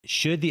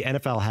should the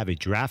NFL have a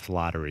draft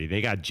lottery?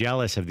 They got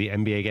jealous of the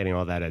NBA getting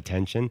all that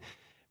attention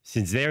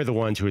since they're the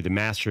ones who are the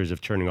masters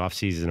of turning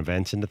off-season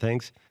events into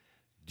things.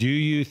 Do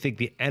you think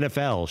the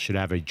NFL should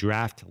have a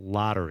draft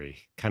lottery?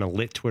 Kind of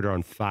lit Twitter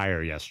on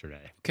fire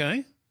yesterday.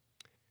 Okay.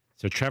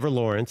 So Trevor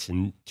Lawrence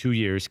in 2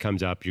 years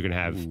comes up. You're going to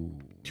have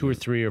 2 or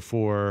 3 or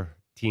 4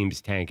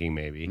 teams tanking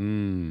maybe.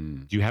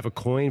 Do you have a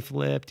coin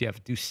flip? Do you have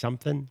to do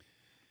something?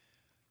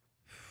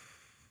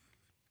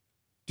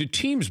 Do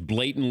teams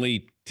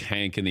blatantly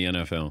tank in the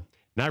NFL?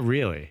 Not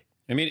really.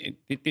 I mean,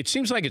 it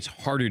seems like it's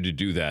harder to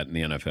do that in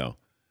the NFL.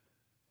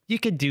 You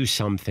could do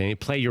something.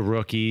 Play your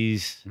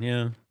rookies.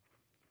 Yeah.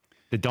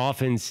 The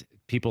Dolphins,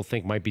 people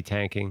think might be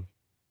tanking.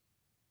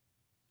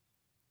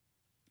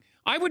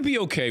 I would be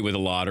okay with a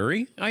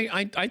lottery.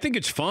 I think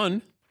it's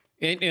fun.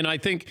 And I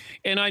think,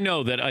 and I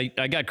know that I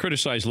got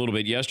criticized a little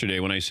bit yesterday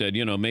when I said,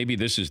 maybe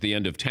this is the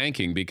end of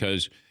tanking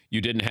because you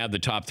didn't have the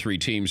top 3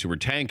 teams who were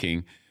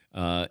tanking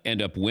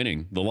end up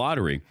winning the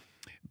lottery.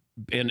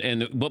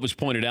 And what was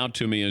pointed out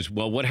to me is,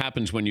 well, what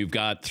happens when you've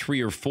got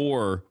 3 or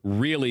 4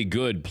 really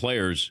good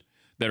players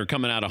that are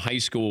coming out of high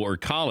school or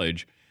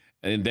college,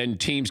 and then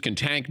teams can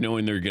tank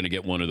knowing they're going to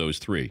get one of those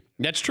 3.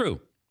 That's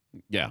true.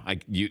 Yeah, I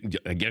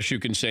guess you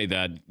can say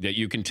that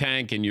you can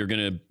tank and you're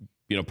going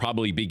to,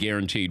 probably be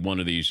guaranteed one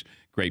of these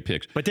great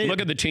picks. But look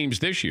at the teams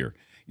this year.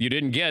 You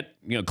didn't get,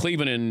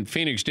 Cleveland and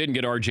Phoenix didn't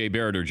get R.J.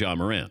 Barrett or John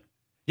Morant.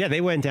 Yeah,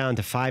 they went down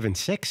to 5 and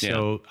 6.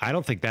 So I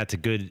don't think that's a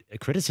good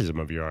criticism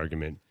of your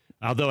argument.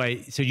 Although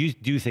so you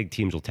do think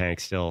teams will tank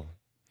still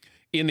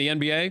in the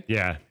NBA?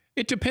 Yeah.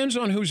 It depends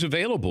on who's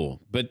available.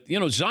 But,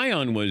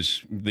 Zion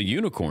was the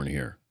unicorn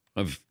here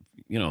of,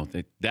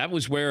 that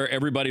was where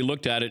everybody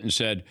looked at it and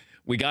said,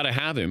 we got to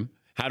have him.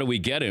 How do we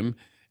get him?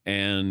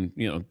 And,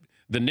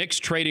 the Knicks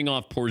trading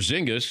off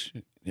Porzingis,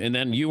 and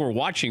then you were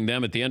watching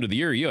them at the end of the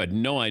year. You had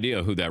no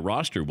idea who that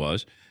roster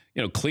was.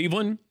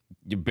 Cleveland,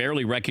 you're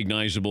barely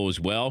recognizable as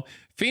well.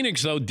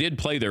 Phoenix, though, did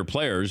play their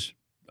players.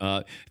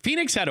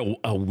 Phoenix had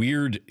a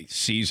weird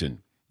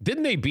season.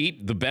 Didn't they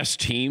beat the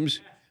best teams?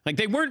 Like,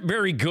 they weren't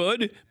very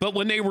good, but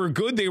when they were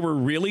good, they were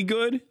really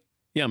good.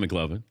 Yeah,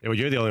 McLovin. Well,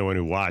 you're the only one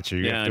who watched, so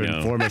you have to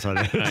inform us on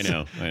this.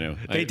 I know.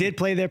 They did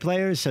play their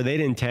players, so they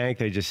didn't tank.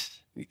 They just...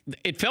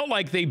 It felt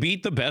like they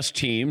beat the best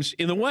teams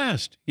in the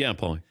West. Yeah,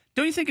 Paulie.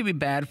 Don't you think it'd be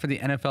bad for the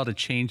NFL to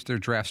change their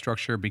draft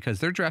structure? Because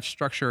their draft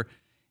structure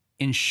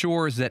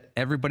ensures that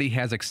everybody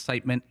has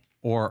excitement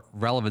or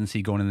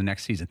relevancy going in the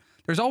next season.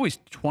 There's always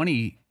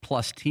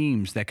 20-plus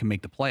teams that can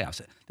make the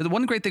playoffs. The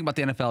one great thing about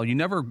the NFL, you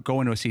never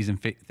go into a season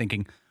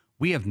thinking,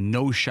 we have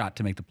no shot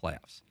to make the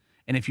playoffs.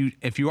 And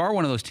if you are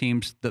one of those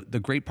teams, the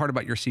great part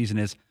about your season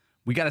is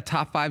we got a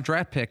top 5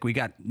 draft pick. We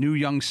got new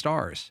young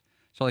stars.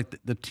 So like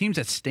the teams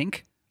that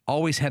stink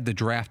always have the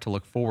draft to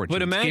look forward to.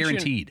 But imagine it's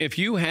guaranteed. If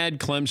you had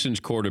Clemson's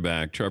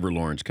quarterback, Trevor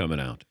Lawrence,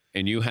 coming out,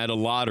 and you had a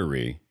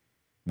lottery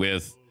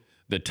with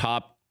the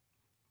top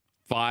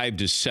 5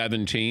 to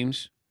 7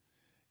 teams,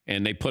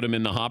 and they put him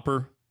in the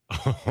hopper,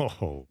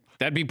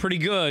 that'd be pretty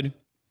good.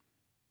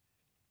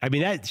 I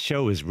mean, that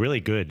show was really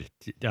good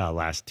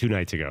last 2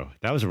 nights ago.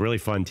 That was a really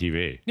fun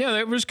TV. Yeah,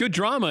 there was good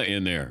drama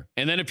in there.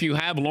 And then if you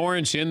have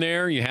Lawrence in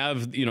there, you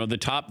have, the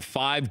top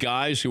 5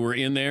 guys who were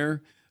in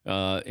there,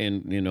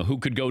 and, who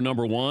could go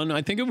number 1.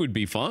 I think it would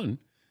be fun.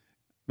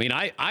 I mean,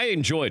 I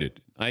enjoyed it.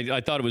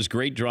 I thought it was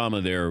great drama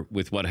there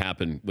with what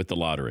happened with the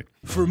lottery.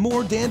 For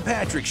more Dan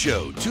Patrick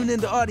Show, tune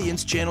into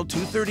Audience Channel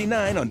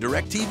 239 on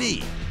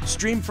DirecTV.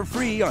 Stream for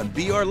free on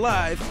BR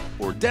Live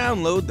or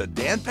download the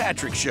Dan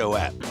Patrick Show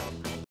app.